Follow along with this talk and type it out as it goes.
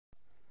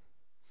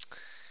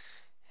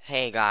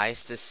Hey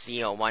guys, this is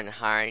CO1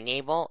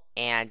 Enable,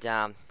 and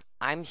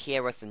I'm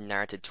here with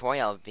another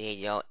tutorial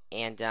video,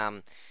 and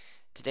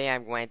today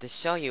I'm going to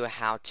show you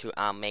how to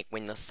make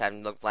Windows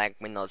 7 look like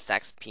Windows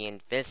XP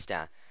and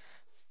Vista.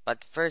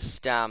 But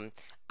first, I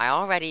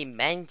already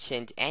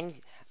mentioned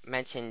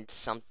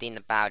something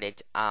about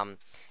it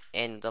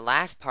in the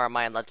last part of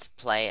my Let's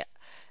Play.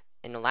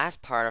 In the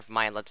last part of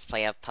my Let's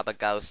Play of Papa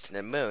Goes to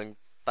the Moon,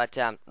 but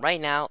right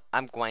now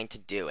I'm going to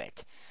do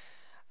it.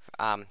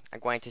 I'm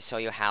going to show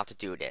you how to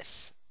do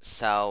this.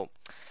 So,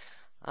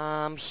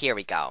 here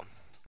we go.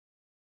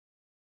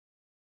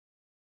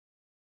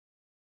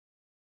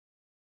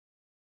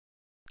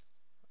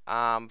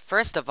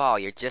 First of all,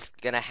 you're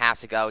just gonna have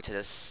to go to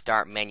the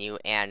Start menu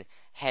and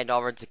head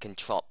over to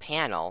Control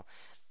Panel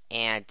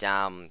and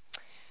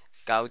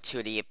go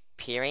to the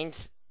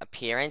Appearance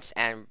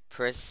and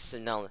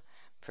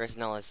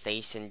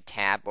Personalization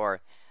tab,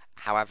 or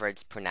however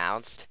it's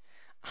pronounced.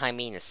 I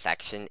mean a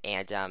section,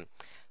 and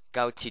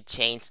go to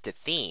Change the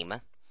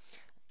Theme,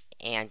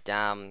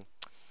 and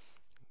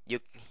you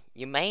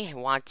you may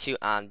want to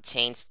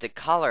change the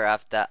color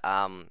of the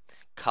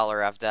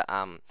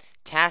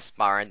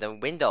taskbar and the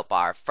window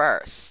bar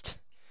first.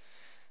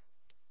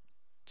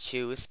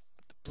 Choose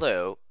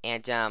blue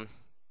and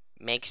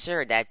make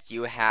sure that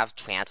you have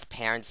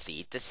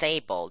transparency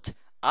disabled.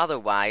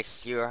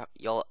 Otherwise,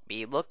 you'll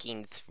be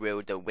looking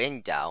through the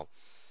window.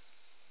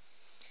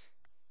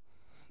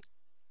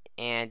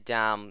 And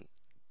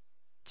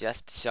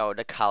just show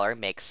the color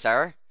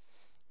mixer.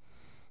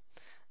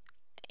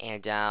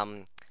 And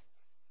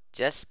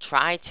just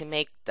try to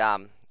make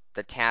the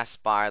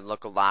taskbar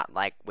look a lot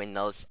like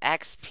Windows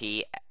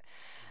XP.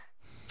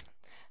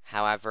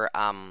 However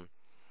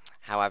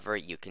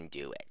you can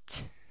do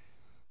it.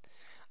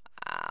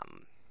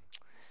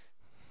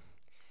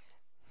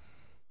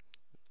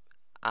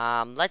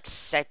 Let's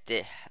set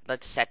the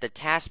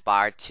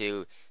taskbar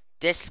to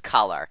this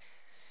color.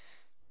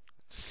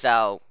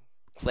 So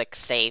click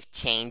Save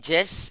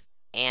Changes,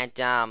 and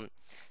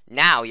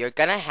now you're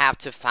gonna have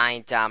to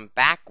find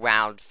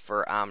background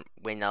for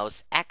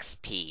Windows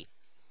XP.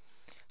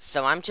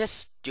 So I'm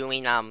just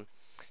doing the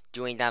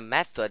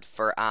method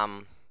for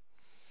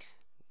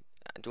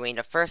doing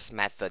the first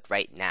method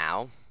right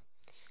now.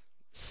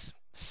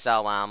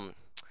 So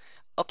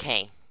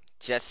okay,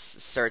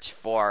 just search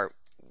for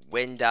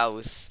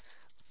Windows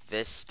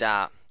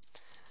Vista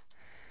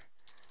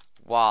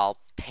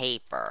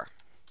wallpaper.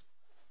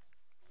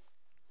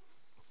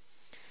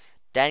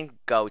 Then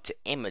go to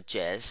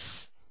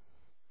Images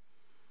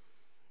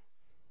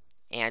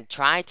and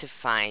try to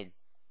find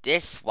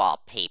this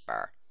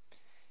wallpaper.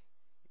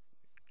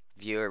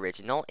 View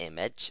original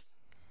image,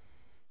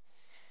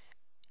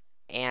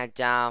 and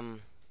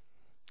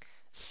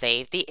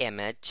save the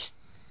image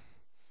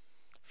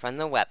from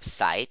the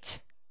website.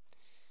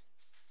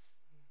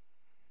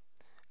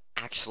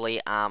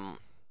 Actually,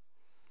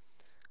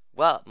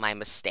 well, my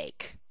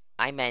mistake.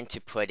 I meant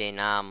to put in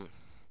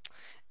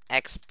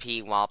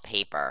XP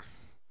wallpaper.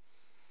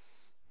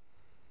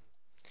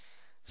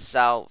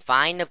 So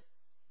find the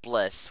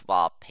Bliss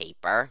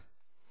wallpaper.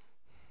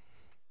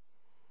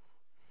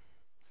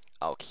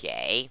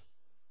 Okay.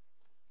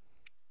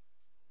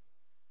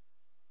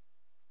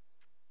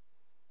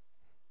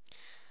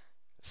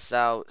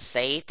 So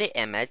save the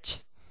image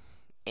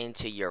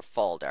into your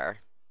folder.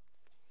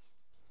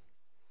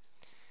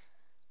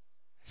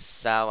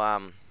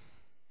 So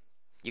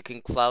you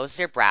can close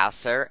your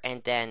browser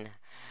and then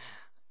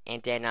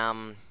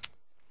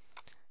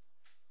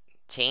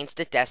change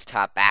the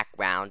desktop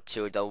background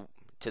to the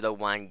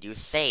one you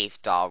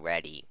saved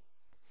already.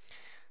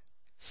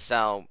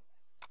 So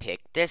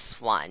pick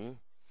this one,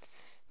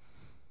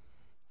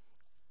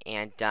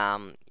 and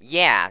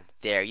yeah,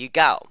 there you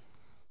go.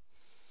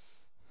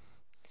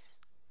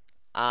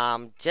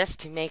 Just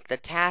to make the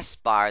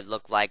taskbar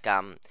look like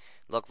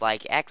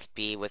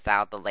XP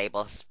without the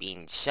labels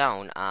being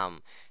shown,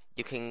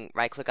 you can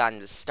right-click on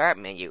the Start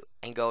menu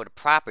and go to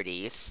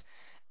Properties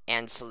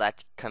and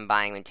select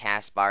Combine when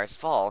taskbar is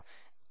full,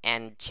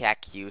 and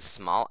check Use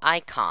Small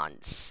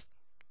Icons.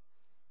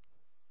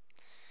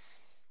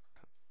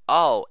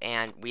 Oh,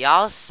 and we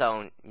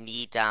also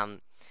need the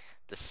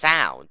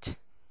sound.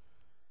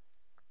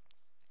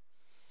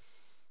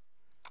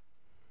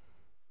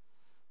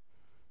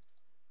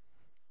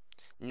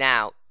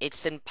 Now,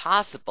 it's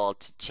impossible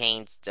to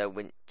change the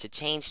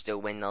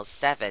Windows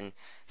 7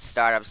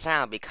 startup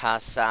sound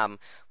because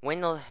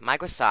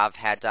Microsoft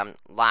had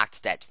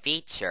locked that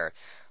feature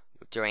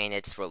during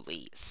its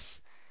release.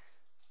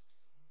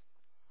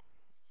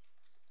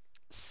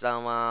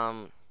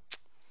 So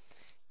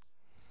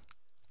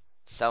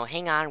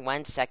hang on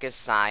 1 second,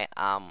 as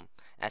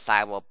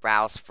I will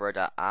browse for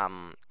the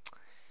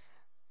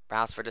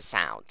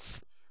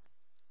sounds.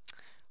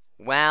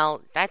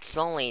 Well, that's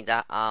only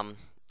the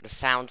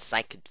sounds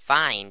I could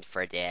find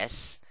for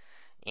this,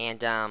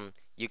 and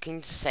you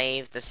can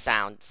save the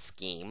sound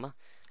scheme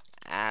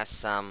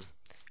as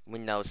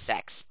Windows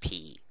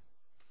XP.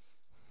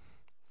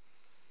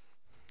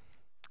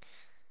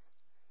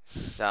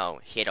 So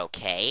hit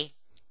OK,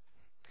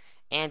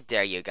 And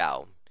there you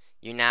go.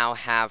 You now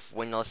have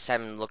Windows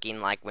 7 looking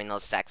like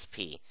Windows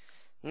XP.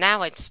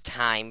 Now it's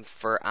time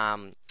for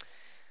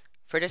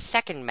the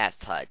second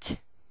method.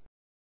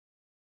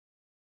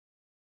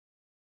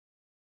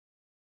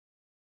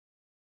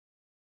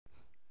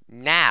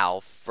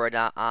 Now for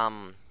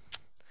the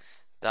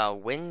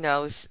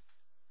Windows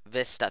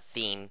Vista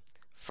theme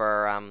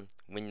for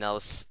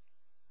Windows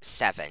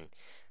 7.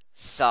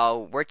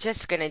 So we're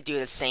just gonna do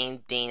the same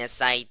thing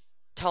as I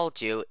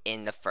told you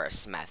in the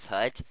first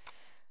method.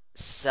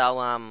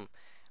 So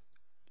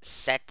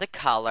set the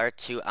color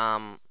to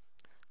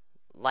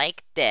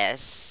like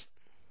this,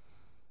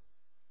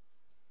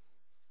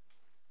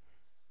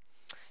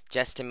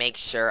 just to make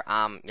sure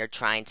you're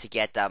trying to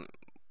get the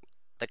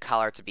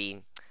color to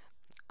be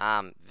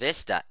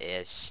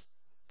Vista-ish.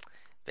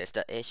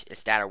 Vista-ish,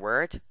 is that a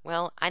word?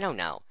 Well, I don't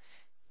know.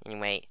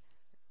 Anyway,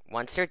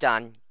 once you're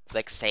done,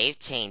 click Save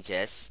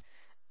Changes,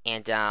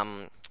 and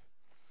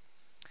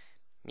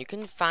you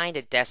can find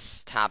a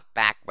desktop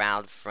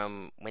background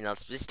from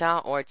Windows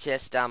Vista or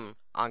just on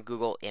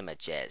Google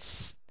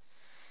Images.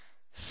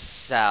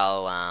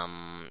 So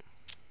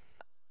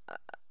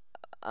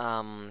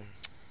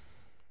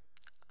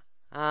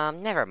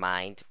never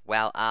mind.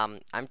 Well,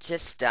 I'm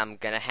just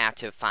gonna have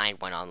to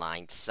find one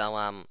online.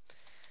 So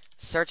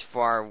search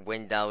for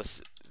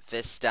Windows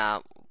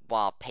Vista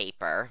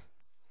wallpaper,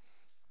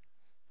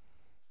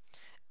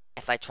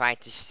 as I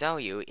tried to show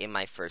you in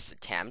my first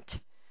attempt.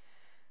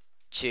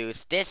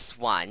 Choose this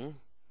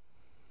one,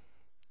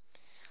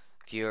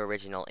 view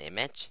original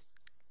image,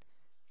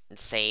 and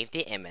save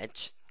the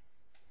image.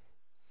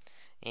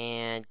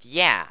 And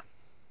yeah,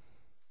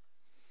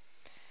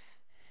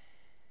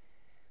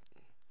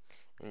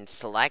 and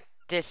select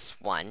this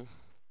one,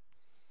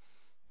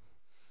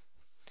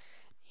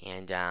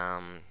 and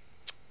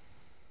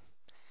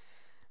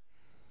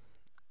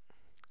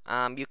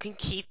you can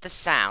keep the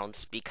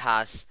sounds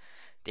because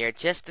they're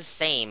just the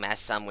same as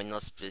some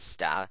Windows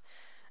Vista,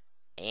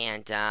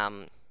 and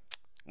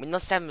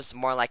Windows 7 is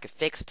more like a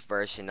fixed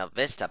version of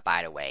Vista,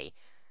 by the way.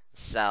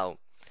 So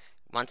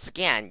once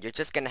again, you're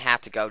just gonna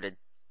have to go to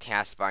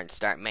Taskbar and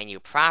Start Menu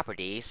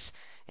Properties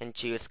and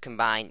choose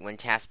Combine when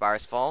taskbar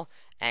is full,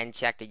 and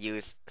check to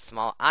use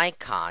small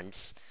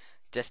icons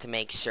just to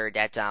make sure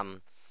that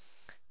the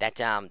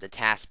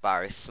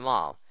taskbar is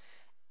small.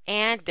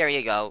 And there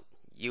you go.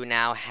 You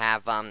now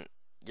have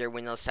your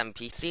Windows 7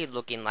 PC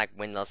looking like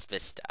Windows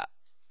Vista.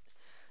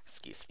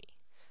 Excuse me.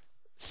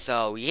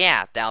 So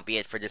yeah, that'll be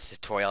it for this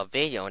tutorial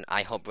video, and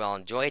I hope you all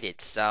enjoyed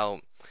it.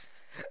 So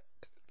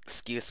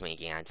excuse me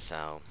again.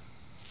 So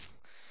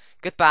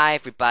goodbye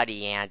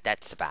everybody, and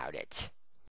that's about it.